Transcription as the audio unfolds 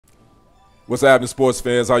What's happening, sports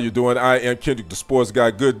fans? How you doing? I am Kendrick, the sports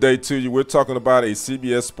guy. Good day to you. We're talking about a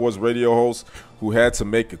CBS Sports Radio host who had to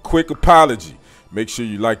make a quick apology. Make sure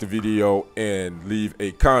you like the video and leave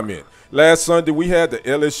a comment. Last Sunday, we had the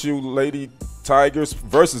LSU Lady Tigers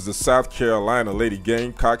versus the South Carolina Lady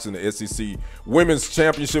Gamecocks in the SEC Women's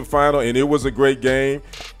Championship Final, and it was a great game.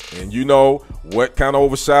 And you know what kind of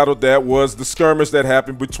overshadowed that was the skirmish that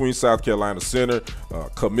happened between South Carolina center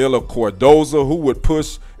Camilla Cardozo, who would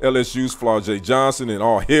push LSU's Flau'jae Johnson, and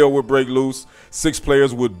all hell would break loose. 6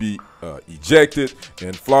 players would be ejected,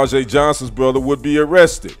 and Flau'jae Johnson's brother would be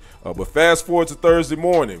arrested. But fast forward to Thursday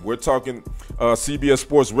morning, we're talking CBS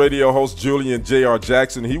Sports Radio host Julian J.R.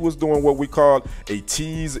 Jackson. He was doing what we call a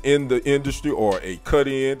tease in the industry, or a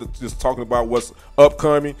cut-in, just talking about what's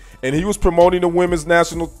upcoming. And he was promoting the women's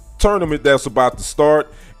national tournament that's about to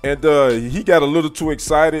start. And he got a little too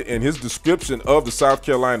excited, and his description of the South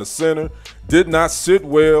Carolina center did not sit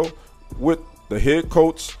well with the head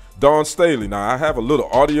coach, Dawn Staley. Now, I have a little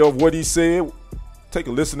audio of what he said. Take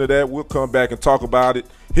a listen to that. We'll come back and talk about it.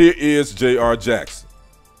 Here is J.R. Jackson.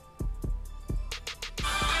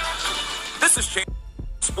 This is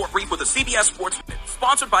Sport Brief with the CBS Sports Minute,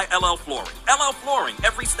 sponsored by LL Flooring. LL Flooring,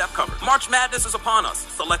 every step covered. March Madness is upon us.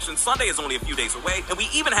 Selection Sunday is only a few days away, and we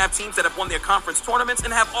even have teams that have won their conference tournaments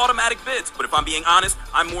and have automatic bids. But if I'm being honest,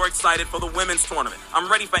 I'm more excited for the women's tournament. I'm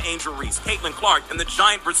ready for Angel Reese, Caitlin Clark, and the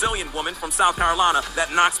giant Brazilian woman from South Carolina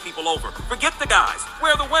that knocks people over. Forget the guys.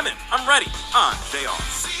 Where are the women? I'm ready. I'm JR.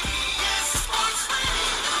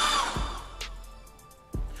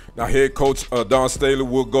 Now, head coach Dawn Staley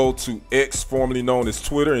will go to X, formerly known as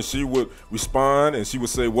Twitter, and she would respond, and she would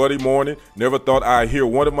say, "What a morning. Never thought I'd hear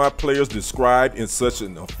one of my players described in such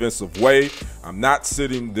an offensive way. I'm not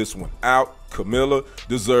sitting this one out. Camilla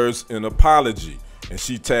deserves an apology." And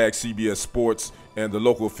she tagged CBS Sports and the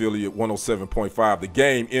local affiliate 107.5 The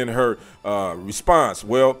Game in her response.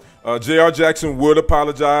 Well, J.R. Jackson would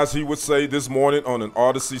apologize. He would say this morning on an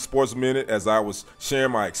Odyssey Sports Minute, as I was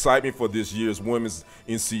sharing my excitement for this year's women's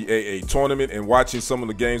NCAA tournament and watching some of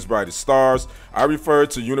the game's brightest stars, I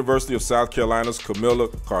referred to University of South Carolina's Camilla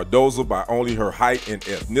Cardozo by only her height and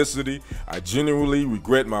ethnicity. I genuinely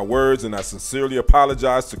regret my words, and I sincerely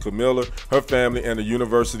apologize to Camilla, her family, and the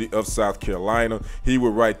University of South Carolina. He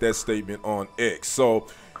would write that statement on X. So,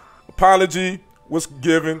 apology was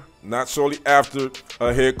given not shortly after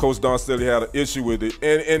head coach Dawn Staley had an issue with it.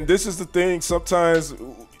 And this is the thing, sometimes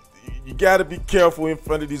you got to be careful in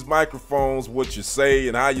front of these microphones what you say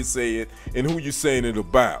and how you say it and who you're saying it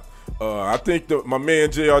about. I think my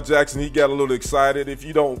man J.R. Jackson, he got a little excited. If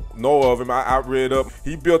you don't know of him, I read up.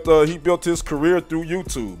 He built his career through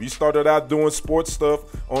YouTube. He started out doing sports stuff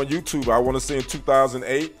on YouTube, I want to say in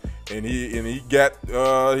 2008, and he got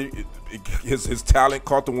his talent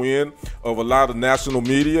caught the wind of a lot of national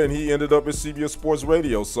media, and he ended up at CBS Sports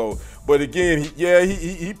Radio. So, but again,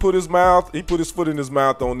 he put his foot in his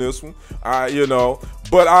mouth on this one.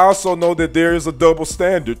 But I also know that there is a double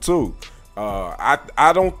standard too.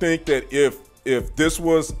 I don't think that if this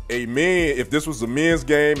was a men's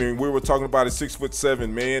game and we were talking about a 6'7"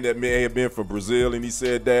 man that may have been from Brazil and he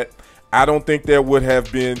said that, I don't think there would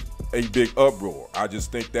have been a big uproar. I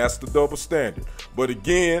just think that's the double standard. But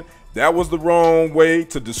again, that was the wrong way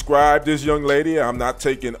to describe this young lady. I'm not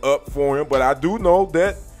taking up for him, but I do know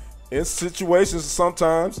that in situations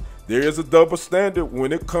sometimes there is a double standard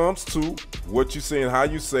when it comes to what you say and how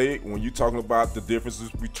you say it when you're talking about the differences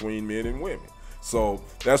between men and women. So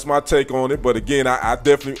that's my take on it. But again, I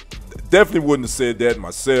definitely wouldn't have said that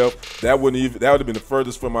myself. That would have been the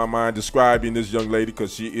furthest from my mind describing this young lady,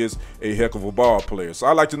 because she is a heck of a ball player. So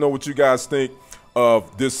I'd like to know what you guys think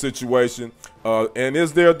of this situation. And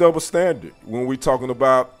is there a double standard when we're talking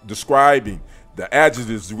about describing the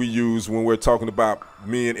adjectives we use when we're talking about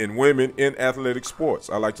men and women in athletic sports?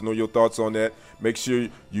 I'd like to know your thoughts on that. Make sure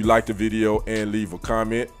you like the video and leave a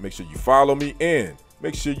comment. Make sure you follow me, and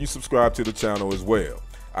make sure you subscribe to the channel as well.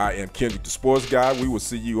 I am Kendrick, the sports guy. We will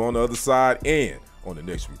see you on the other side, and on the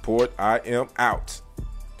next report. I am out.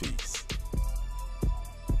 Peace.